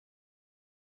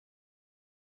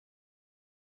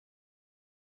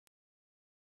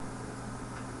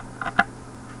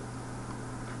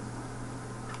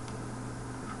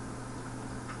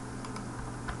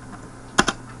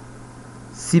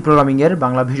C programming এর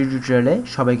Bangla video টিউটোরিয়ালে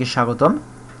সবাইকে স্বাগতম।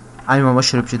 আমি মোহাম্মদ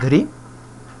শরীফ চৌধুরী।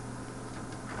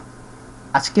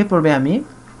 আজকে পর্বে আমি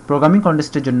প্রোগ্রামিং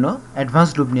কন্টেস্টের জন্য অ্যাডভান্স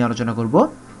লুপ নিয়ে আলোচনা করব।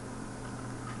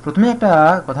 প্রথমে একটা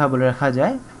কথা বলে রাখা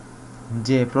যায়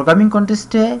যে প্রোগ্রামিং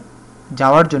কন্টেস্টে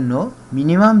যাওয়ার জন্য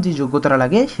মিনিমাম যে যোগ্যতাটা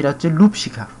লাগে সেটা হচ্ছে লুপ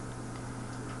শেখা।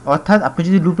 অর্থাৎ আপনি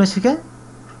যদি লুপ না শিখেন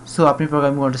সো আপনি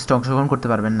প্রোগ্রামিং কন্টেস্টে অংশগ্রহণ করতে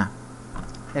পারবেন না।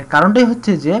 এর কারণটাই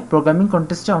হচ্ছে যে প্রোগ্রামিং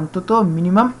কন্টেস্টে অন্তত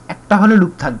মিনিমাম একটা হলে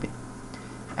লুপ থাকবে,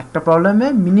 একটা প্রবলেমে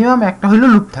মিনিমাম একটা হলেও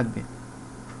লুপ থাকবে।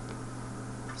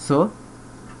 সো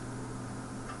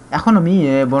এখন আমি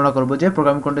বর্ণনা করব যে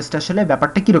প্রোগ্রামিং কন্টেস্টে আসলে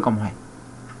ব্যাপারটা কীরকম হয়।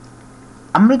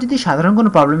 আমরা যদি সাধারণ কোনো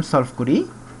প্রবলেম সলভ করি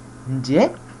যে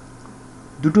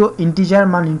দুটো ইন্টিজার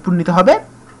মান ইনপুট নিতে হবে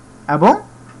এবং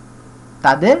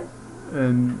তাদের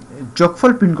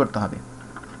যোগফল প্রিন্ট করতে হবে,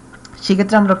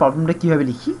 সেক্ষেত্রে আমরা প্রবলেমটা কীভাবে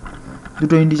লিখি?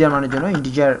 দুটো ইন্টিজার মানের জন্য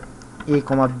ইন্টিজার a,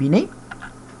 b নেই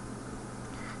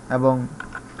এবং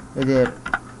এদের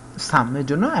সামের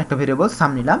জন্য একটা ভেরিয়েবল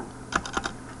সাম নিলাম।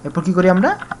 এরপর কি করি? আমরা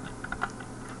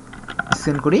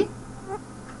স্ক্যান করি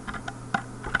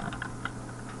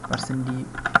 %d,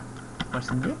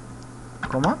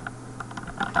 কমা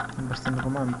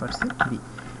 %b।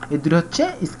 এই দুটো হচ্ছে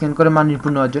স্ক্যান করে মান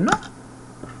ইনপুট নেওয়ার জন্য,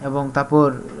 এবং তারপর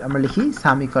আমরা লিখি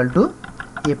সাম equal to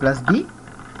a plus b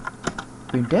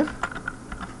printf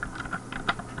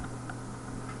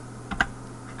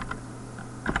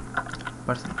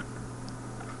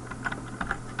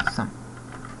sum।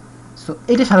 So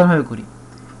এটা সাধারণভাবে করি।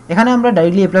 এখানে আমরা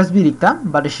ডাইরেক্টলি a প্লাস b লিখতাম,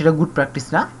 বাট সেটা গুড প্র্যাকটিস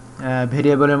না।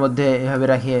 ভেরিয়েবলের মধ্যে এভাবে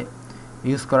রেখে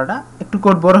ইউজ করাটা একটু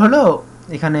কোড বড় হলেও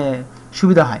এখানে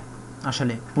সুবিধা হয়।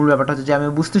 আসলে মূল ব্যাপারটা হচ্ছে যে আমি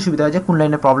বুঝতে সুবিধা হয় যে কোন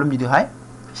লাইনে প্রবলেম যদি হয়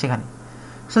সেখানে।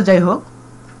 সো যাই হোক,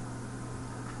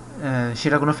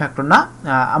 সেটা কোনো ফ্যাক্টর না।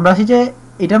 আমরা আসি যে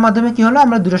এটার মাধ্যমে কি হলো,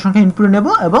 আমরা দুটো সংখ্যা ইনপুট নেব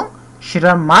এবং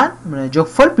সেটার মান মানে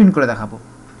যোগফল প্রিন্ট করে দেখাবো।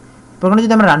 প্রোগ্রামটা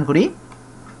যদি আমরা রান করি,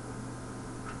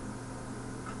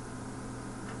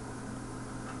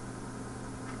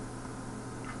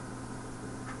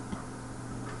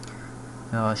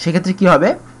 সেক্ষেত্রে কি হবে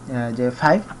যে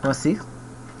 5, 6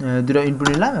 দুটো ইনপুট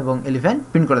নিলাম এবং 11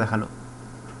 প্রিন্ট করে দেখালো।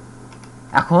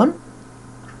 এখন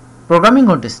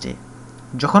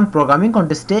যখন প্রোগ্রামিং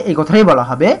কন্টেস্টে এই কথাই বলা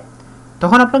হবে,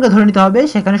 তখন আপনাকে ধরে নিতে হবে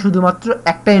সেখানে শুধুমাত্র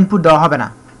একটা ইনপুট দেওয়া হবে না,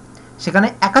 সেখানে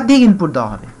একাধিক ইনপুট দেওয়া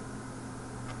হবে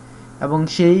এবং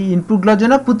সেই ইনপুটগুলোর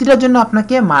জন্য প্রতিটার জন্য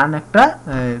আপনাকে মান একটা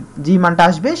যে মানটা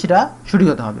আসবে সেটা সঠিক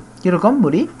হতে হবে। কীরকম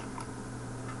বলি,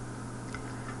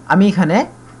 আমি এখানে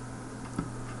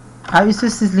 5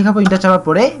 6 লেখা পর ইন্টার চাপার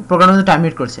পরে প্রোগ্রামটা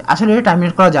টার্মিনেট করছে। আসলে এটা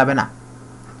টার্মিনেট করা যাবে না।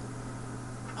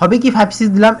 হবে কি, 5 6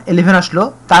 দিলাম, 11 আসলো,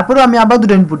 তারপরেও আমি আবার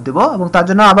দুটো ইনপুট দেবো এবং তার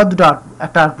জন্য আবার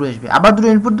একটা আউটপুট আসবে, আবার দুটো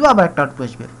ইনপুট দেবো, আবার একটা আউটপুট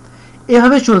আসবে,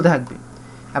 এভাবে চলতে থাকবে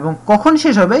এবং কখন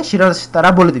শেষ হবে সেটা তারা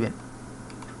বলে দিবেন।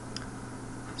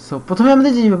 সো প্রথমে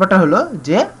আমাদের যে ব্যাপারটা হলো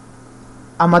যে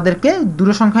আমাদেরকে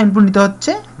দুটো সংখ্যা ইনপুট নিতে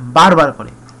হচ্ছে বারবার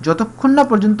করে, যতক্ষণ না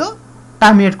পর্যন্ত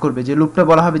টার্মিনেট করবে। যে লুপটা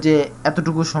বলা হবে যে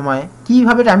এতটুকু সময়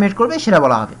কিভাবে টার্মিনেট করবে সেটা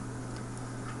বলা হবে।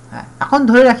 হ্যাঁ, এখন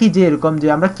ধরে রাখি যে এরকম যে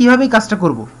আমরা কিভাবে কাজটা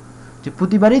করব, যে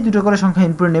প্রতিবারই দুটো করে সংখ্যা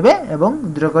ইনপুট নেবে এবং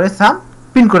দুটো করে সাম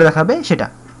প্রিন্ট করে দেখাবে সেটা।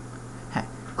 হ্যাঁ,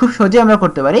 খুব সহজে আমরা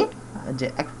করতে পারি যে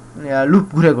লুপ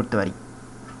ঘুরে করতে পারি।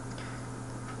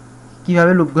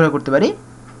 কিভাবে লুপ ঘুরে করতে পারি,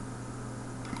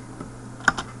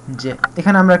 যে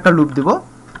এখানে আমরা একটা লুপ দেব,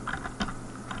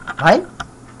 ভাই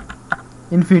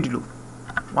ইনফিনিটি লুপ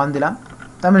 1 দিলাম,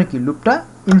 তার মানে কি লুপটা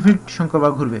ইনফিনিট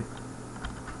সংখ্যাবার ঘুরবে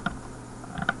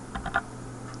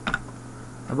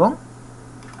এবং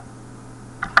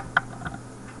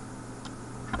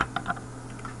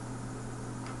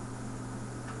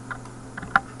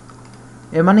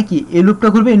এর মানে কি এই লুপটা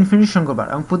ঘুরবে ইনফিনিট সংখ্যাবার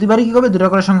এবং প্রতিবারই কি করবে, দুটো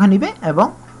করে সংখ্যা নিবে এবং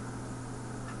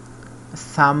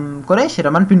সাম করে সেটা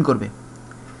মান প্রিন্ট করবে।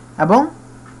 এবং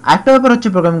আরেকটা ব্যাপার হচ্ছে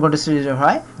প্রোগ্রামিং কন্টেস্টে যেটা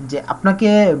হয় যে আপনাকে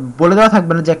বলে দেওয়া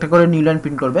থাকবে না যে একটা করে নিউ লাইন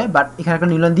প্রিন্ট করবে, বাট এখানে একটা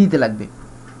নিউ লাইন দিতে লাগবে।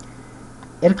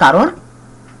 এর কারণ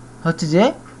হচ্ছে যে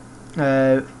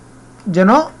যেন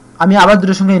আমি আবার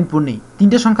দুটো সংখ্যা ইনপুট নিই,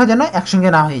 তিনটে সংখ্যা যেন একসঙ্গে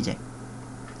না হয়ে যায়।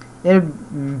 এর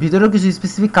ভিতরেও কিছু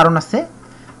স্পেসিফিক কারণ আছে,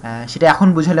 সেটা এখন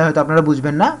বোঝালে হয়তো আপনারা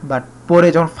বুঝবেন না, বাট পরে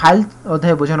যখন ফাইল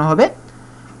অধ্যায়ে বোঝানো হবে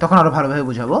তখন আরও ভালোভাবে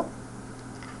বোঝাবো।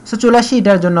 সো চলে আসি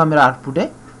এটার জন্য আমরা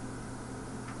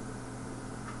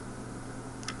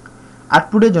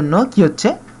আউটপুটের জন্য কি হচ্ছে,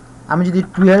 আমি যদি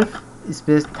 12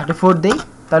 স্পেস 34 দেই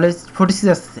তাহলে 46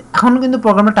 আসছে। এখনও কিন্তু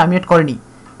প্রোগ্রামটা টার্মিনেট করেনি,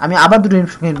 আমি আবার দুটো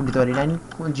সংখ্যা ইনপুট দিতে পারি, 9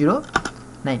 0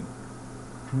 9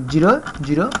 0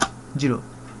 0 0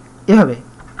 এভাবে।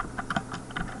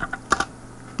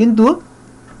 কিন্তু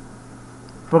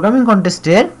প্রোগ্রামিং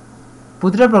কন্টেস্টের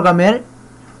প্রতিটা প্রোগ্রামের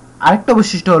আরেকটা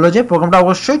বৈশিষ্ট্য হলো যে প্রোগ্রামটা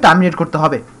অবশ্যই টার্মিনেট করতে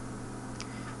হবে।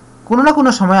 কোনো না কোনো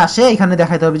সময় আসে এখানে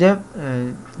দেখাইতে হবে যে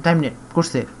টার্মিনেট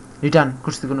করছে, রিটার্ন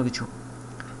করছে কোনো কিছু।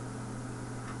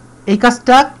 এই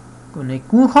কাজটা মানে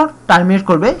কখন টার্মিনেট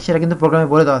করবে সেটা কিন্তু প্রোগ্রামে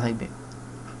বলে দেওয়া থাকবে।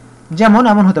 যেমন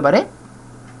এমন হতে পারে,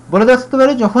 বলে দেওয়া থাকতে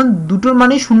পারে যখন দুটোর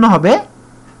মানই 0 হবে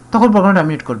তখন প্রোগ্রাম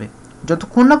টার্মিনেট করবে।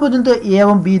 যতক্ষণ না পর্যন্ত এ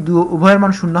এবং বি উভয়ের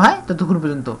মান 0 হয় ততক্ষণ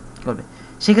পর্যন্ত করবে।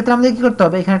 সেক্ষেত্রে আমাদের কি করতে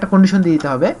হবে, এখানে একটা কন্ডিশন দিয়ে দিতে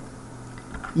হবে,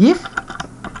 if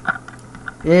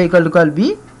A equal to B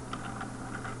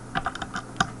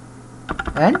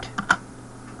and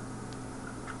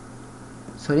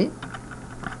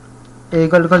a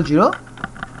equal to 0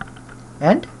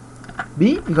 and b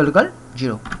equal to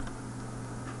 0,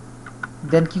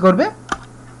 দেন কি করবে,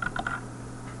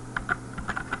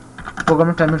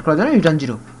 প্রোগ্রামটা টার্মিনেট করার জন্য রিটার্ন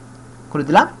 0 করে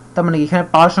দিলাম। তার মানে এখানে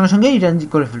পাওয়ার সঙ্গে সঙ্গে রিটার্ন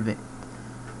করে ফেলবে।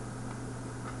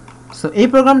 সো এই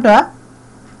প্রোগ্রামটা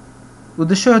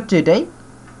উদ্দেশ্য হচ্ছে এটাই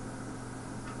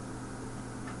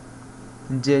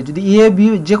যে যদি এ বি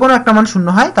যে কোনো একটা মান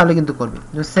 0 হয় তাহলে কিন্তু করবে।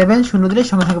 7 0 দিলে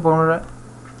সঙ্গে সঙ্গে প্রোগ্রামটা,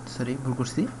 সরি ভুল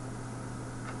করছি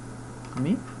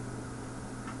আমি,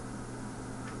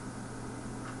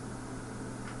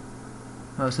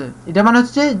 এটা মানে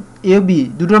হচ্ছে এ বি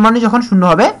দুটোর মানই যখন 0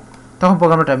 হবে তখন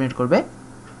প্রোগ্রামটা টার্মিনেট করবে।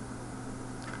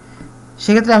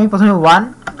 সেক্ষেত্রে আমি প্রথমে 1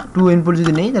 2 ইনপুট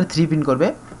যদি নেই তাহলে 3 প্রিন্ট করবে,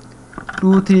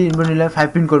 2 3 ইনপুট নিলে 5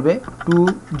 প্রিন্ট করবে, 2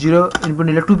 0 ইনপুট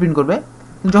নিলে 2 প্রিন্ট করবে।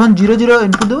 যখন 0 0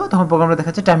 ইনপুট দেবো তখন প্রোগ্রামটা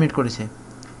দেখাচ্ছে টার্মিনেট করেছে।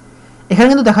 এখানে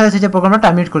কিন্তু দেখা যাচ্ছে যে প্রোগ্রামটা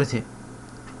টার্মিনেট করেছে,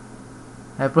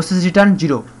 প্রসেস রিটার্ন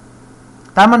 0।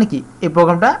 তার মানে কি এই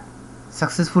প্রোগ্রামটা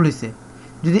সাকসেসফুল হয়েছে।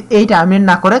 যদি এই টার্মিনেট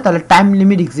না করে তাহলে টাইম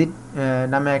লিমিট এক্সিট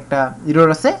নামে একটা এরর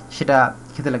আছে, সেটা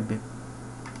খেতে লাগবে।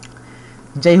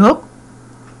 যাই হোক,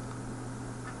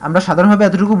 আমরা সাধারণভাবে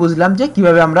এতটুকু বুঝলাম যে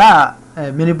কিভাবে আমরা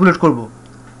ম্যানিপুলেট করব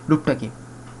লুপটাকে।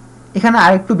 এখানে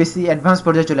আরেকটু বেশি অ্যাডভান্স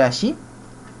পর্যায়ে চলে আসি।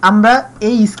 আমরা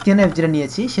এই স্ক্যানএফ যেটা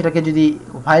নিয়েছি সেটাকে যদি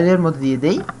ফাইলের মধ্যে দিয়ে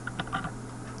দেই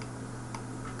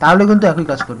তাহলে কিন্তু একই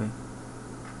কাজ করবে,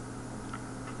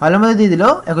 ফাইলের মধ্যে দিয়ে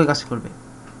দিলেও একই কাজ করবে।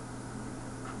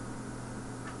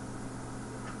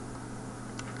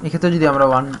 এক্ষেত্রে যদি আমরা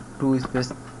 1 2 স্পেস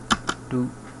 2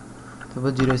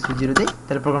 তারপর 0 স্পেস 0 দিই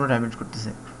তাহলে প্রোগ্রামটা টার্মিনেট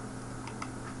করতেছে,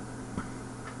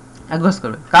 এক কাজ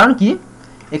করবে। কারণ কি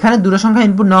এখানে দুটো সংখ্যা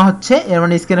ইনপুট নেওয়া হচ্ছে, এর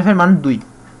মানে স্ক্যানএফ এর মান 2,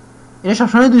 এটা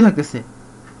সবসময় 2 থাকতেছে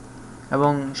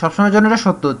এবং সবসময়ের জন্য এটা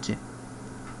সত্য হচ্ছে।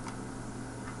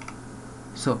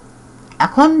 সো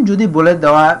এখন যদি বলে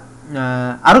দেওয়া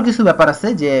আরও কিছু ব্যাপার আছে,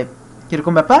 যে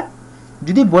কীরকম ব্যাপার,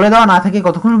 যদি বলে দেওয়া না থাকে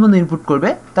কতক্ষণ পর্যন্ত ইনপুট করবে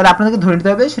তাহলে আপনাদেরকে ধরে নিতে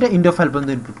হবে সেটা ইন্ডো ফাইল পর্যন্ত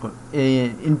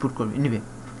ইনপুট করবে নেবে।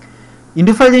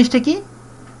 ইন্ডো ফাইল জিনিসটা কি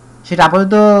সেটা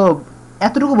আপাতত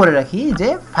এতটুকু বলে রাখি যে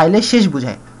ফাইলের শেষ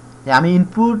বোঝায়, যে আমি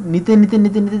ইনপুট নিতে নিতে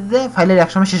নিতে নিতে নিতে ফাইলের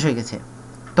একসময় শেষ হয়ে গেছে।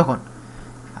 তখন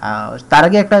তার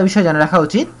আগে একটা বিষয় জানা রাখা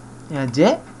উচিত যে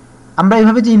আমরা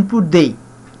এইভাবে যে ইনপুট দেই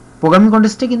প্রোগ্রামিং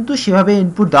কন্টেক্সটে কিন্তু সেভাবে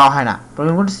ইনপুট দেওয়া হয় না।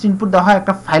 প্রোগ্রামিং কন্টেক্সটে ইনপুট দেওয়া হয়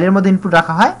একটা ফাইলের মধ্যে ইনপুট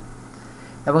রাখা হয়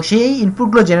এবং সেই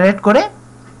ইনপুটগুলো জেনারেট করে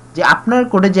যে আপনার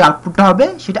কোডে যে আউটপুটটা হবে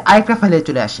সেটা আরেকটা ফাইলে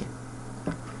চলে আসে।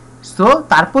 সো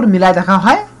তারপর মিলায় দেখা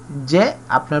হয় যে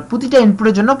আপনার প্রতিটা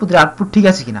ইনপুটের জন্য প্রতিটা আউটপুট ঠিক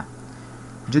আছে কিনা।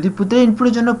 যদি প্রতিটা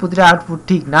ইনপুটের জন্য প্রতিটা আউটপুট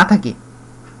ঠিক না থাকে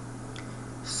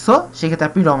সো সেক্ষেত্রে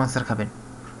আপনি রং আনসার খাবেন।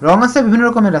 রং আনসার বিভিন্ন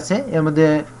রকমের আছে, এর মধ্যে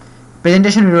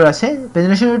প্রেজেন্টেশন এরর আছে।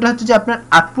 প্রেজেন্টেশন এররটা হচ্ছে যে আপনার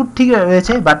আউটপুট ঠিক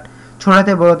রয়েছে বাট ছোট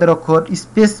হাতের বড় হাতের অক্ষর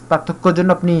স্পেস পার্থক্যর জন্য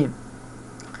আপনি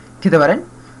খেতে পারেন,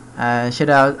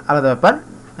 সেটা আলাদা ব্যাপার,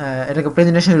 এটাকে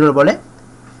প্রেজেন্টেশন এরর বলে।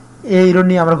 এই এরর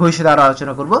নিয়ে আমরা ভবিষ্যতে আরও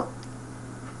আলোচনা করব।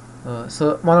 সো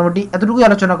মোটামুটি এতটুকুই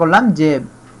আলোচনা করলাম যে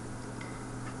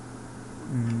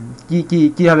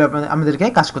কীভাবে আমাদেরকে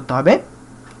কাজ করতে হবে।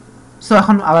 সো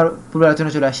এখন আবার পুরো আলোচনা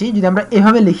চলে আসি। যদি আমরা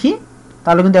এভাবে লিখি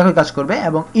তাহলে কিন্তু একই কাজ করবে।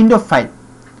 এবং ইন্ড অফ ফাইল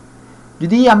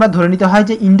যদি আমরা ধরে নিতে হয়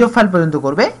যে ইন্ড অফ ফাইল পর্যন্ত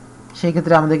করবে, সেই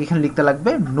ক্ষেত্রে আমাদেরকে এখানে লিখতে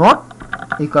লাগবে নট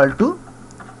ইকুয়াল টু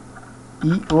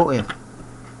ইওএফ,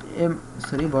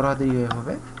 সরি বড় হাতের ইওএফ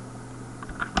হবে,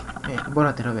 বড়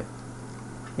হাতের হবে।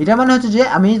 এটা মানে হচ্ছে যে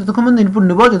আমি যতক্ষণ পর্যন্ত ইনপুট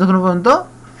নেব যতক্ষণ পর্যন্ত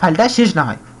ফাইলটা শেষ না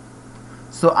হয়।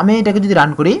 সো আমি এটাকে যদি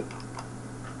রান করি,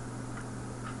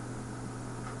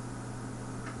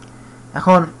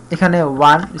 এখন এখানে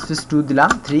 1 স্পেস 2 দিলাম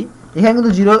 3, এখানে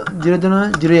কিন্তু 0 0 জন্য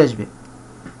 0ই আসবে।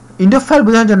 ইন্ড অফ ফাইল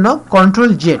বোঝানোর জন্য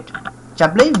কন্ট্রোল জেড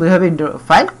চাপলেই বোঝা যাবে ইন্ড অফ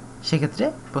ফাইল, সেক্ষেত্রে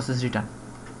প্রসেস রিটার্ন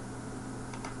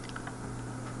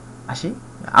আসি।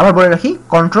 আবার বলে রাখি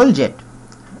কন্ট্রোল জেড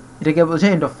এটাকে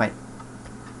বোঝায় ইন্ড অফ ফাইল।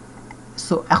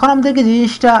 সো এখন আমাদেরকে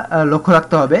জিনিসটা লক্ষ্য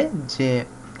রাখতে হবে যে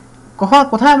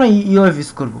কোথায় আমরা ইওএফ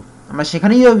ইউজ করবো। আমরা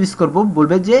সেখানে ইওএফ ইউজ করবো,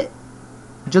 বলবে যে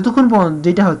যতক্ষণ পর্যন্ত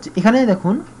যেটা হচ্ছে এখানে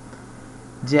দেখুন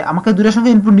যে আমাকে দুটোর সঙ্গে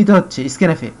ইনপুট নিতে হচ্ছে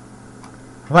স্ক্যানএফে।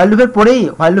 হোয়াইল লুপের পরেই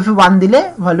হোয়াইল লুপে 1 দিলে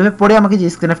হোয়াইল লুপের পরে আমাকে যে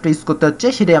স্ক্যানএফটা ইউজ করতে হচ্ছে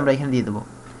সেটাই আমরা এখানে দিয়ে দেবো।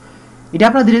 এটা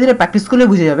আপনারা ধীরে ধীরে প্র্যাকটিস করলে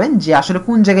বুঝে যাবেন যে আসলে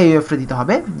কোন জায়গায় ইউএফটা দিতে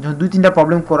হবে। যখন 2-3টা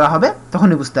প্রবলেম করা হবে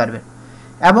তখনই বুঝতে পারবেন।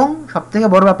 এবং সবথেকে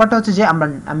বড় ব্যাপারটা হচ্ছে যে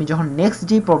আমি যখন নেক্সট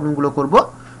যেই প্রবলেমগুলো করব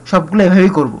সবগুলো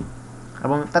এভাবেই করব,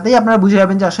 এবং তাতেই আপনারা বুঝে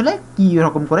যাবেন যে আসলে কী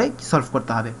রকম করে সলভ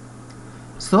করতে হবে।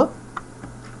 সো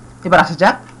এবার আসা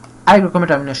যাক আরেক রকমের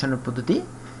টার্মিনেশনের পদ্ধতি।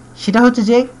 সেটা হচ্ছে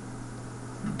যে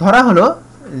ধরা হলো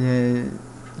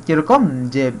কীরকম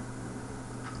যে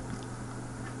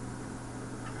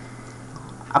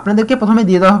আপনাদেরকে প্রথমে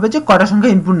দিয়ে দেওয়া হবে যে কয়টা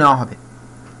সংখ্যা ইনপুট নেওয়া হবে,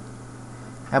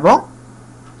 এবং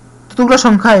ততগুলো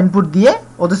সংখ্যা ইনপুট দিয়ে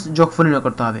ওদের যোগফল নির্ণয়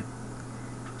করতে হবে।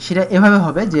 সেটা এভাবে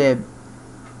হবে যে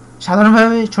সাধারণভাবে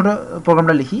আমি ছোট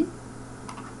প্রোগ্রামটা লিখি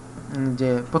যে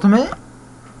প্রথমে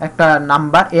একটা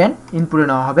নাম্বার n ইনপুটে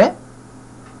নেওয়া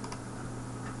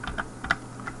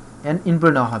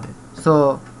হবে, সো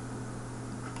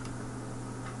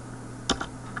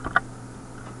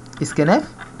scanf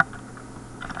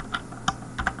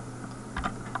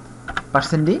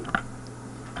 %d,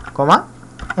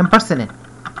 %n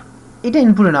এটা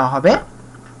ইনপুটে নেওয়া হবে।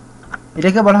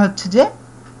 এটাকে বলা হচ্ছে যে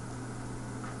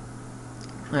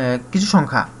কিছু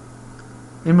সংখ্যা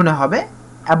ইনপুট নেওয়া হবে,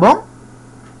 এবং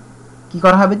কি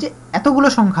করা হবে যে এতগুলো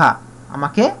সংখ্যা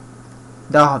আমাকে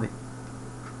দেওয়া হবে,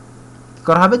 কি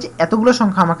করা হবে যে এতগুলো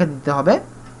সংখ্যা আমাকে দিতে হবে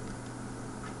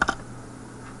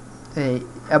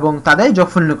এবং তাদের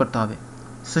যোগফল নির্ণয় করতে হবে।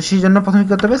 সো সেই জন্য প্রথমে কি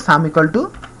করতে হবে, সাম ইকুয়াল টু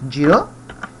 0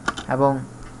 এবং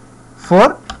 4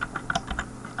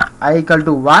 i equal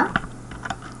to 1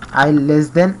 i less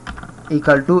than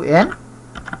equal to n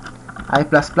i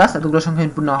plus plus এতগুলো সংখ্যা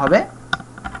ইনপুট নেওয়া হবে।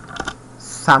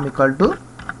 সাম ইকুয়াল টু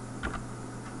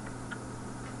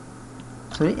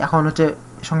এখন হচ্ছে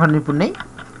সংখ্যার ইনপুট নেই,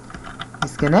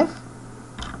 scanf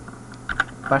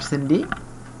 %d,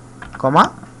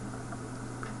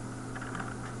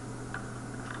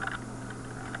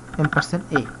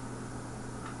 m%a,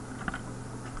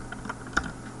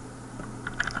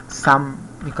 sum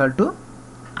equal to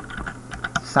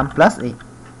sum plus a।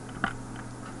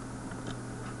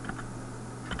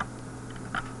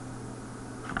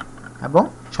 এবং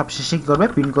সবশেষে কি করবে,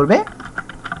 প্রিন্ট করবে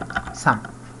সাম।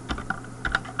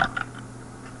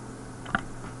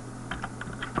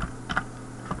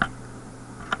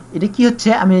 এটা কি হচ্ছে,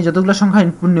 আমি যতগুলো সংখ্যা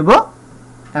ইনপুট নেব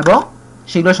এবং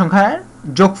সেগুলো সংখ্যার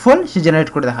যোগফল সে জেনারেট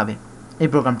করে দেখাবে এই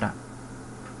প্রোগ্রামটা।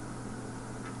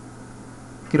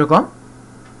 কিরকম,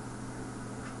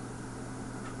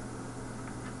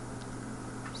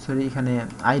 সরি এখানে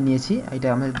আই নিয়েছি, এটা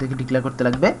আমাদের দেখে ডিক্লেয়ার করতে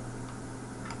লাগবে।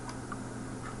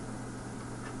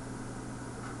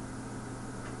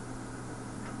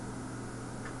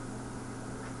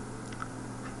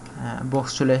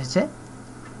 বক্স চলে এসেছে।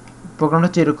 প্রোগ্রামটা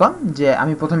হচ্ছে এরকম যে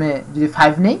আমি প্রথমে যদি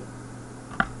 5 নেই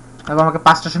এবং আমাকে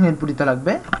 5টার সঙ্গে ইনপুট দিতে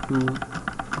লাগবে 2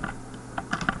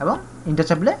 এবং ইন্টার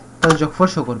চাপলে তাদের যোগফল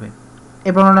শো করবে।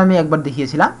 এই প্রোগ্রামটা আমি একবার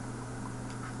দেখিয়েছিলাম।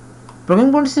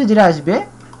 প্রোগ্রামিং পয়েন্টসে যেটা আসবে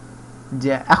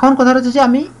যে এখন কথা হচ্ছে যে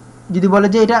আমি যদি বলে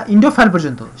যে এটা ইন্ডো ফাইল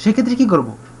পর্যন্ত, সেক্ষেত্রে কি করব,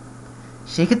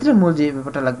 সেক্ষেত্রে মূল যে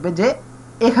ব্যাপারটা লাগবে যে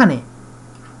এখানে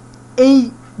এই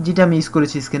যেটা আমি ইউজ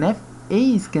করেছি স্ক্যানএফ, এই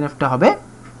স্ক্যানএফটা হবে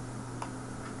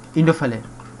ইন্ডো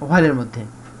ফাইলের মধ্যে।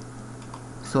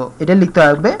 সো এটা লিখতে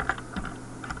হবে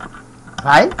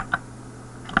file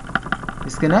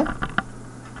scanf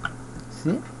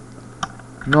C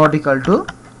not equal to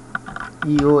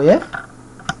eof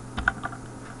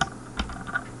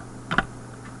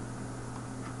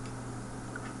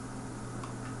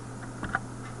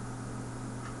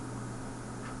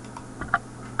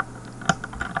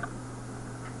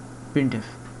printf,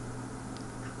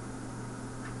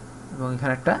 এবং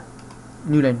এখানে একটা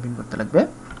নিউ লাইন প্রিন্ট করতে লাগবে।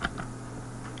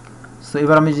 সো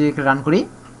এবার আমি যদি রান করি,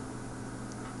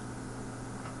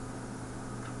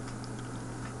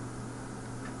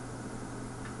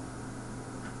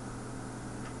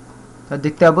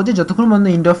 দেখতে পাবো যে যতক্ষণ পর্যন্ত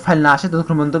ইন্ডো ফাইল না আসে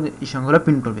ততক্ষণ পর্যন্ত এই সংখ্যাগুলো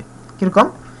প্রিন্ট করবে। কিরকম,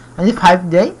 আমি যদি 5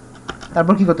 দেই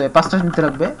তারপর কি করতে হবে, 5টা নিতে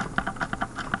লাগবে,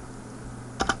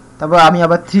 তারপর আমি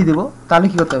আবার 3 দেবো, তাহলে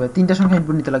কি করতে হবে, 3টা সংখ্যা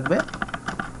ইনপুট নিতে লাগবে।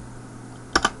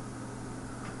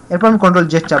 এরপর আমি কন্ট্রোল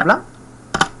জেড চাপলাম,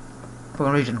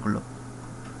 প্রোগ্রাম রিটার্ন করলো।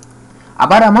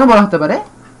 আবার এমন বলা হতে পারে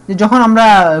যে যখন আমরা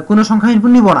কোনো সংখ্যা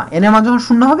ইনপুট নিব না, এন এর মান যখন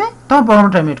 0 হবে তখন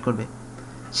প্রোগ্রামটা টার্মিনেট করবে।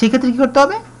 সেই ক্ষেত্রে কি করতে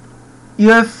হবে,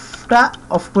 ইউএফটা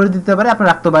অফ করে দিতে পারে, আপনি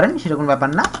রাখতে পারেন, সেটা কোনো ব্যাপার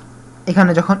না।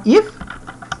 এখানে যখন ইফ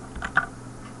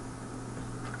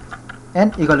n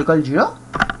 = 0,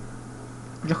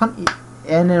 যখন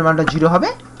n এর মানটা 0 হবে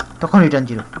তখন রিটার্ন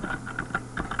 0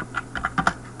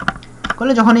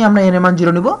 করলে, যখনই আমরা n এর মান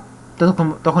 0 নিব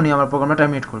তখনই আমার প্রোগ্রামটা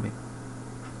টার্মিনেট করবে।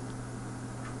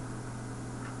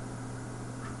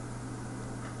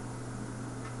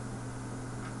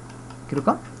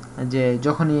 কিরকম, যে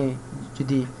যখনই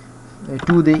যদি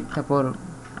 2 দেই, তারপর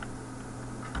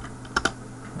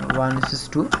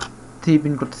 1:2 3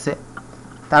 প্রিন্ট করতেছে।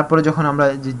 তারপরে যখন আমরা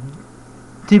যে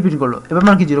 3 প্রিন্ট করলো, এবার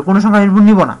মান কি 0, কোনো সংখ্যা ইনপুট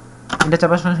নিব না, এটা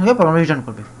চাপার সঙ্গে সঙ্গে প্রোগ্রাম রিটার্ন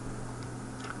করবে।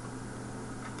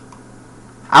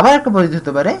 আবার একটা পদ্ধতি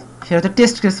হতে পারে, সেটা হচ্ছে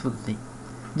টেস্ট কেস পদ্ধতি।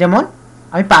 যেমন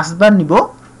আমি 5 বার নিব,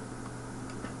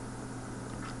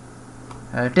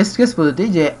 টেস্ট কেস পদ্ধতি,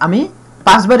 যে আমি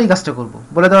 5 বার এই কাজটা করব,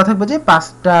 বলে দেওয়া থাকবে যে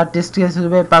 5টা টেস্ট কেস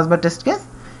হবে, 5 বার টেস্ট কেস,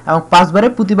 এবং 5 বারে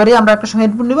প্রতিবারই আমরা একটা সংখ্যা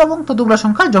ইনপুট নিব এবং ততগুলো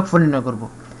সংখ্যার যোগফল নির্ণয় করব।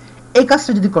 এই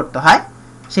কাজটা যদি করতে হয়,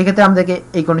 সেক্ষেত্রে আমাদেরকে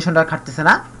এই কন্ডিশনটা খাটতেছে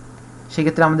না।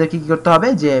 সেক্ষেত্রে আমাদেরকে কি করতে হবে,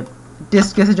 যে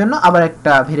টেস্ট কেসের জন্য আবার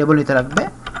একটা ভেরিয়েবল নিতে লাগবে,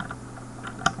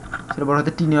 সেটা বড়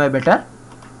হতে টি নেওয়া বেটার।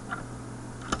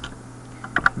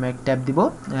 আমি এক ট্যাব দিব,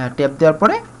 ট্যাব দেওয়ার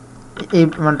পরে এই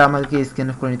মানটা আমাদেরকে স্ক্যান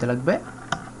করে নিতে লাগবে,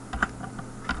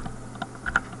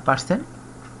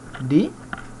 %d,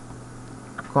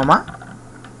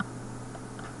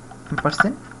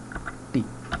 %t।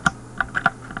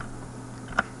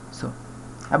 সো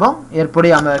এবং এরপরে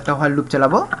আমরা একটা হোয়াইল লুপ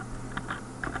চালাবো।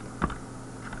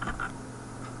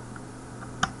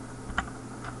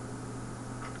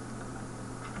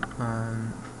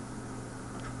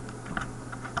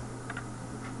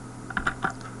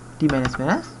 t মাইনাস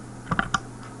মাইনাস,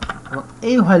 এবং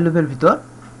এই হোয়াইল লুপের ভিতর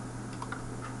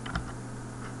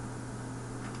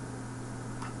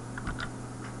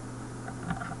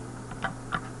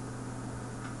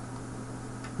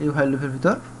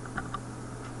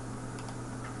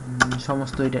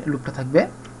সমস্ত এটা লুপটা থাকবে।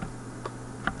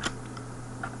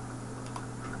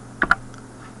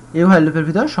 এই হোয়াইল লুপের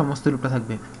ভিতর সমস্ত লুপটা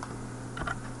থাকবে,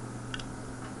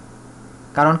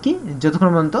 কারণ কি, যতক্ষণ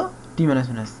পর্যন্ত t মাইনাস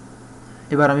মাইনাস।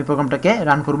 এবার আমি প্রোগ্রামটাকে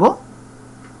রান করব।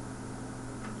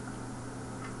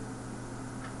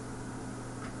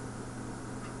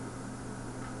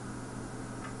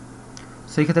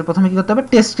 সেই ক্ষেত্রে প্রথমে কি করতে হবে,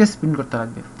 টেস্ট কেস প্রিন্ট করতে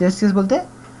লাগবে। টেস্ট কেস বলতে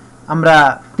আমরা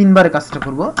 3 বারে কাজটা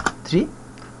করব, 3।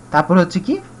 তারপর হচ্ছে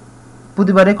কি,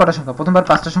 প্রতিবারে কটা সংখ্যা, প্রথমবার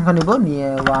 5টা সংখ্যা নিব, নিয়ে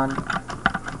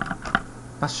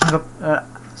 5টা সংখ্যা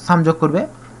সাম যোগ করবে,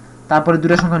 তারপরে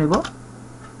 2টা সংখ্যা নিব,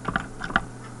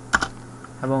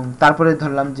 এবং তারপরে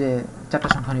ধরলাম যে 4টা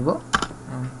সংখ্যা নিব,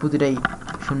 প্রতিটাই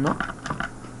 0।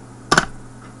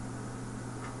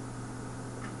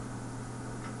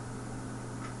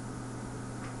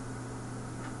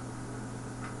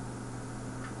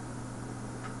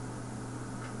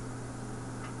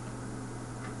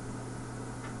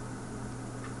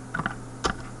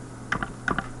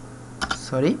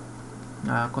 সরি,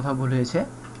 কোথাও ভুল হয়েছে,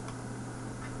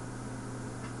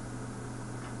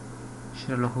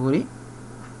 সেটা লক্ষ্য করি।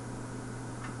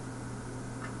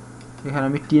 এখানে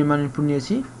আমি টি এর মান ইনপুট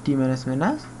নিয়েছি, t মাইনাস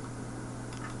মাইনাস,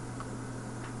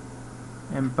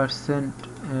 %,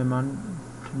 এর মান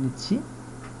নিচ্ছি,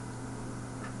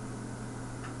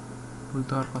 ভুল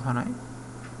তো হওয়ার কথা নয়।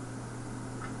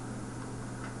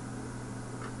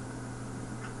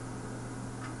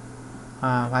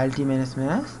 while t minus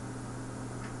minus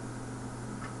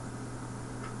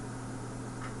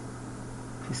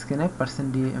scanf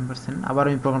 %d %, আবার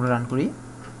আমি প্রোগ্রামটা রান করি।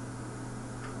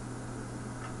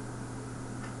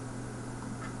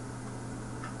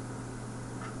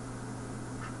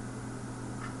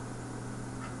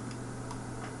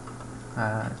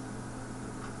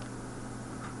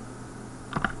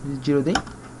 জিরো দেই,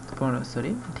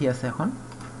 সরি, ঠিক আছে। এখন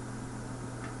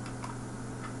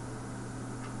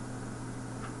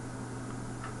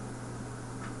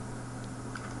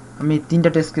আমি 3টা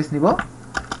টেস্ট কেস নিব,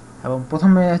 এবং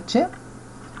প্রথমে হচ্ছে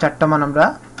 4টা মান আমরা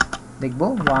দেখব,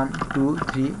 1 2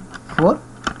 3 4।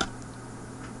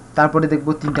 তারপরে দেখব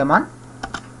 3টা মান,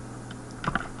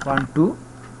 1 2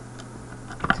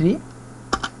 3।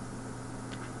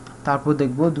 তারপর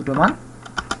দেখব 2টো মান,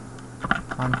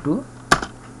 1 2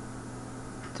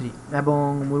 3। এবং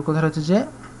মূল কথা হচ্ছে যে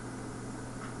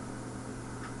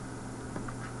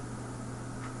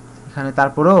এখানে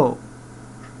তারপরেও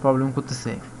প্রবলেম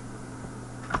করতেছে।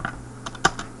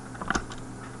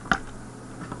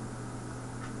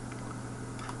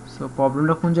 সো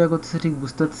প্রবলেমটা কোন জায়গায় করতেছে ঠিক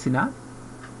বুঝতে পারছি না।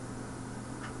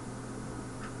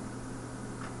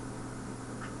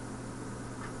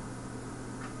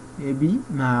 এবি,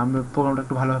 আমরা প্রোগ্রামটা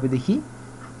একটু ভালোভাবে দেখি।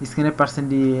 Scanf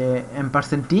 %d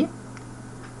 %t,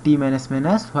 t minus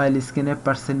minus, while scanf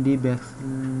 %d back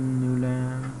new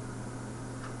line.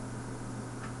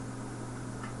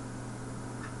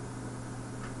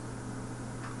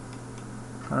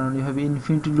 কারণ এইভাবে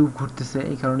ইনফিনিটি লুপ ঘুরতেছে,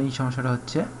 এই কারণে এই সমস্যাটা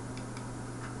হচ্ছে।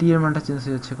 টি এর মানটা চেঞ্জ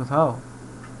হয়ে যাচ্ছে কোথাও।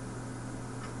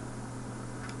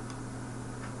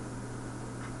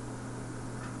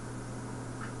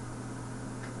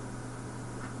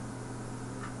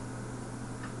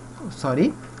 সরি,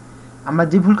 আমরা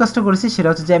যে ভুল কাজটা করেছি সেটা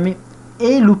হচ্ছে যে আমি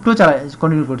এই লুপটাও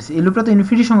কন্টিনিউ করেছি। এই লুপটা তো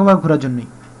ইনফিনিটি সংখ্যা ঘোরার জন্যই।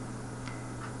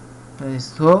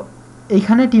 সো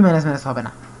এইখানে টি মাইনাস মাইনাস হবে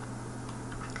না।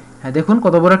 হ্যাঁ, দেখুন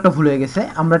কত বড় একটা ভুল হয়ে গেছে।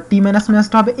 আমরা টি মাইনাস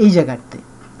মাইনাসটা হবে এই জায়গাতে,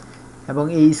 এবং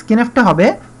এই স্ক্যানএফটা হবে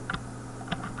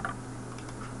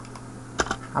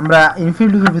আমরা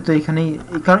ইনফিনিটি লুপের ভিতরে এখানেই,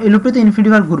 কারণ এই লুপটা তো ইনফিনিটি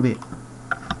বার ঘুরবে,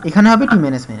 এখানে হবে টি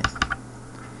মাইনাস মাইনাস,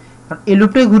 কারণ এই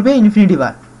লুপটাই ঘুরবে ইনফিনিটি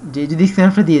বার, যে যদি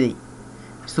স্ক্যানএফটা দিয়ে দিই।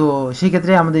 সো সেই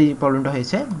ক্ষেত্রে আমাদের এই প্রবলেমটা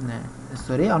হয়েছে,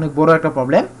 সরি, অনেক বড় একটা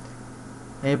প্রবলেম।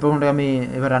 এই প্রবলেমটা আমি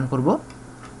এবার রান করব।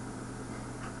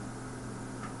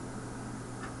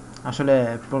 আসলে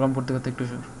প্রোগ্রাম করতে করতে একটু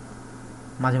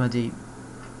মাঝে মাঝেই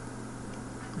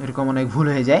এরকম অনেক ভুল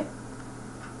হয়ে যায়।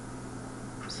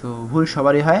 সো ভুল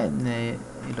সবারই হয়,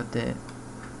 এটাতে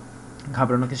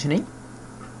ঘাবড়ানোর কিছু নেই।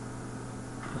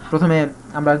 প্রথমে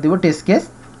আমরা দিব টেস্ট কেস,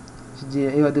 যে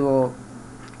এবার দেব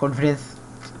কনফিডেন্স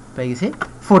পেয়ে গেছি,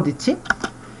 4 দিচ্ছি।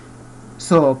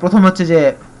 সো প্রথম হচ্ছে যে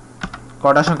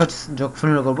কটা সংখ্যা যোগফল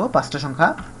করবো, 5টা সংখ্যা,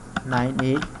 9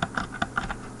 8,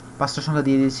 5টা সংখ্যা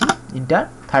দিয়ে দিয়েছি, ইন্টার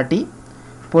 30।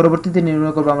 পরবর্তীতে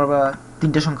নির্ণয় করবো আমরা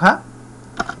 3টে সংখ্যা,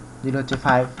 যেটা হচ্ছে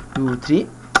 5 2 3,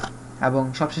 এবং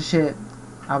সবশেষে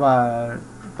আবার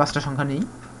 5টা সংখ্যা নেই,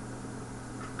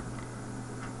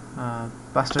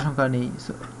 5টা সংখ্যা নেই,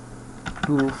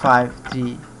 2 5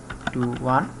 3 2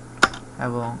 1,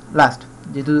 এবং লাস্ট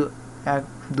যেহেতু 1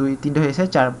 2 3টে হয়েছে,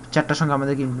 4টা সংখ্যা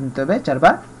আমাদেরকে ইনপুট নিতে হবে 4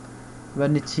 বার। এবার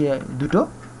নিচ্ছি দুটো,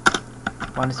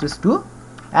 1 স্পেস 2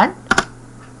 অ্যান্ড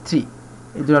 3,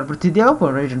 এই দুটোর পর 3 দিয়েও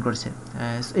রিটার্ন করছে।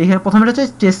 এইখানে প্রথমে হচ্ছে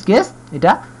টেস্ট কেস,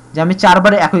 এটা যে আমি 4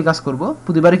 বারে একই কাজ করব।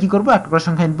 প্রতিবারে কি করব, একটা করে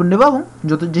সংখ্যা ইনপুট নেব, এবং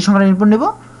যে সংখ্যাটা ইনপুট নেব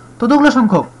ততগুলো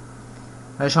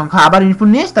সংখ্যা আবার ইনপুট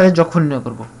নিয়ে তাদের যোগফল নির্ণয়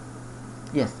করব।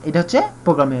 ইয়েস, এটা হচ্ছে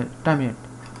প্রোগ্রামের টার্মিনেট।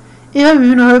 এইভাবে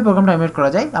বিভিন্নভাবে প্রোগ্রাম টার্মিনেট করা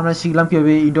যায়। আমরা শিখলাম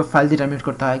কীভাবে ইন্ড অফ ফাইল দিয়ে টার্মিনেট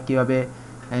করতে হয়, কীভাবে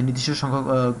নির্দিষ্ট সংখ্যক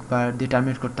দিয়ে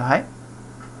টার্মিনেট করতে হয়।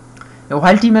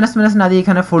 হোয়াইল টি মাইনাস মাইনাস না দিয়ে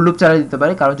এখানে ফর লুপ চালিয়ে দিতে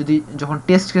পারে, কারণ যদি যখন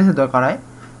টেস্ট কেসের দরকার হয়,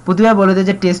 প্রতিবার বলে দেয়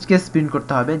যে টেস্ট কেস প্রিন্ট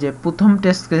করতে হবে, যে প্রথম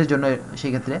টেস্ট কেসের জন্য।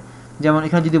 সেই ক্ষেত্রে যেমন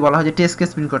এখানে যদি বলা হয় যে টেস্ট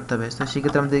কেস প্রিন্ট করতে হবে, তো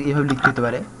সেক্ষেত্রে আমাদের এইভাবে লিখতে হতে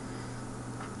পারে,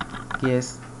 কেস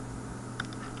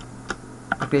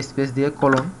একটা স্পেস দিয়ে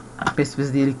কলম একটা স্পেস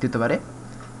দিয়ে লিখতে হতে পারে।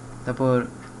 তারপর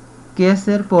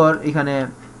কেসের পর এখানে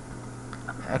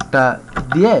একটা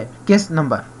দিয়ে কেস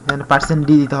নাম্বার, এখানে %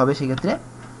 ডি দিতে হবে সেক্ষেত্রে।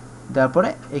 তারপরে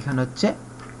এখানে হচ্ছে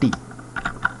টি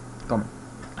কমন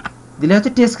দিলে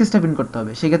হচ্ছে টেস্ট কেসটা প্রিন্ট করতে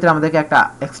হবে। সেক্ষেত্রে আমাদেরকে একটা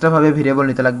এক্সট্রাভাবে ভেরিয়েবল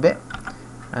নিতে লাগবে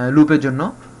লুপের জন্য,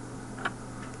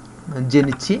 যে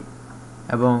নিচ্ছি,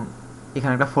 এবং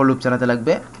এখানে একটা ফর লুপ চালাতে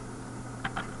লাগবে,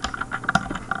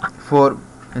 ফর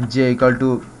জে ইকুয়াল টু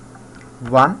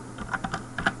 1,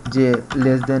 যে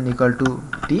লেস দেন ইকুয়াল টু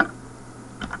টি,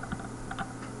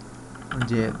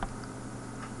 যে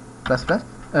প্লাস প্লাস।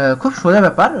 খুব সোজা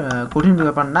ব্যাপার, কঠিন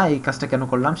ব্যাপার না। এই কাজটা কেন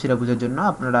করলাম সেটা বোঝার জন্য,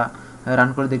 আপনারা রান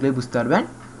করে দেখলেই বুঝতে পারবেন।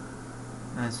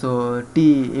 সো টি,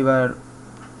 এবার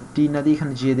টি না দিয়ে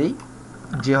এখানে যে দেই,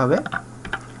 যে হবে।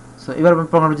 সো এবার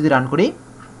প্রোগ্রাম যদি রান করি,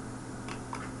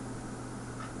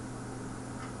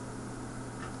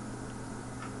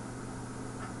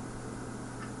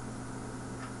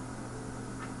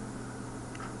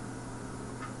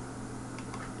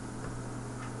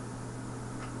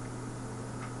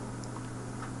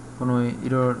 কোনো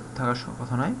এরর থাকার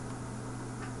কথা নয়।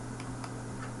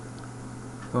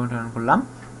 প্রোগ্রামটা রান করলাম,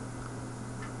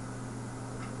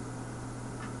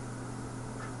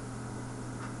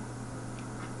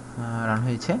 রান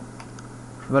হয়েছে।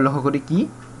 এবার লক্ষ্য করি কি,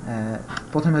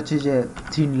 প্রথমে হচ্ছে যে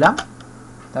 3 নিলাম,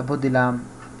 তারপর দিলাম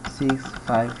 6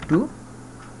 5 2,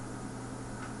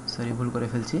 সরি ভুল করে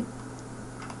ফেলছি,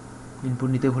 ইনপুট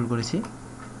নিতে ভুল করেছি।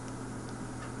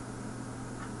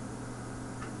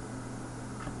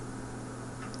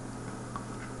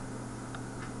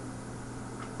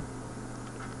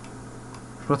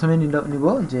 প্রথমে নিব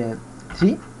যে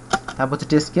 3, তারপর হচ্ছে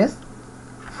টেস্ট কেস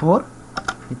 4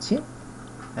 নিচ্ছি,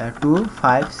 2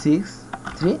 5 6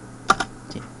 3,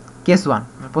 কেস 1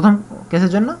 প্রথম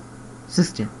কেসের জন্য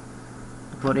 16,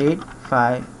 তারপর 8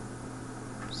 5,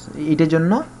 এইটার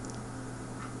জন্য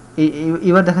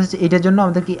এবার দেখা যাচ্ছে এইটার জন্য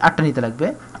আমাদের কি 8টা নিতে লাগবে,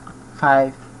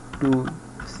 5 2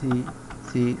 3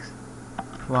 6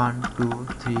 1 2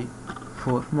 3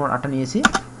 4, মোট 8টা নিয়েছি।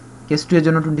 কেস 2 এর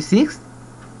জন্য 26,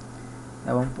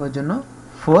 এবং ওর জন্য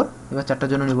 4। এবার 4টার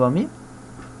জন্য নিব আমি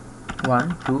 1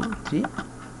 2 3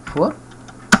 4,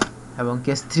 এবং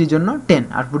কেস 3 জন্য 10।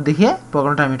 আউটপুট দেখিয়ে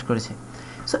প্রোগ্রাম টার্মিনেট করেছে।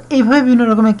 সো এইভাবে বিভিন্ন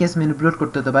রকমের কেস ম্যানিপুলেট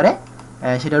করতে হতে পারে,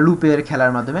 সেটা লুপের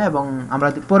খেলার মাধ্যমে। এবং আমরা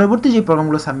পরবর্তী যে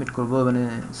প্রোগ্রামগুলো সাবমিট করব, মানে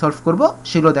সলভ করব,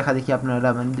 সেগুলো দেখা দেখি আপনারা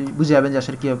বুঝে যাবেন যে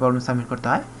আসলে কীভাবে প্রবলেম সাবমিট করতে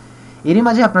হয়। এরই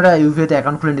মাঝে আপনারা ইউভিতে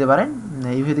অ্যাকাউন্ট খুলে নিতে পারেন,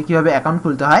 ইভিতে কীভাবে অ্যাকাউন্ট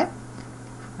খুলতে হয়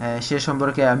সে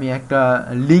সম্পর্কে আমি একটা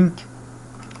লিঙ্ক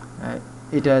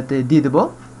এটাতে দিয়ে দেবো,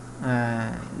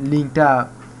 লিঙ্কটা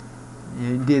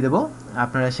দিয়ে দেবো,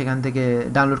 আপনারা সেখান থেকে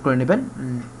ডাউনলোড করে নেবেন,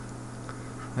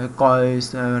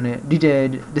 মানে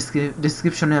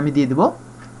ডিসক্রিপশনে আমি দিয়ে দেবো।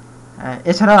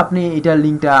 এছাড়াও আপনি এটার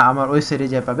লিঙ্কটা আমার ওয়েবসাইটে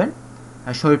যেয়ে পাবেন,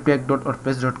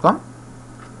 shoriptech.wordpress.com,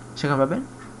 সেখানে পাবেন।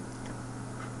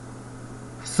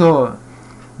 সো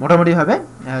মোটামুটিভাবে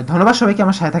ধন্যবাদ সবাইকে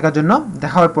আমার সাথে থাকার জন্য।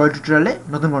 দেখা হবে পরের টিউটোরিয়ালে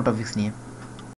নতুন কোনো টপিকস নিয়ে।